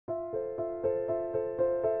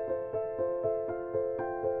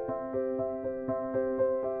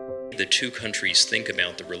the two countries think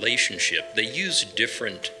about the relationship, they use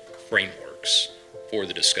different frameworks for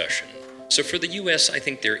the discussion. So for the U.S., I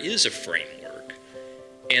think there is a framework,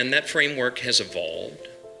 and that framework has evolved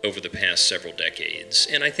over the past several decades,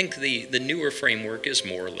 and I think the newer framework is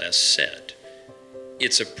more or less set.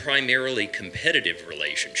 It's a primarily competitive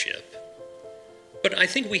relationship, but I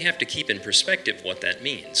think we have to keep in perspective what that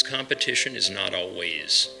means. Competition is not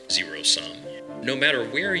always zero-sum. No matter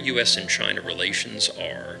where U.S. and China relations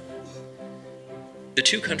are, the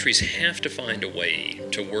two countries have to find a way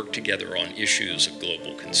to work together on issues of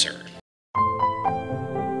global concern.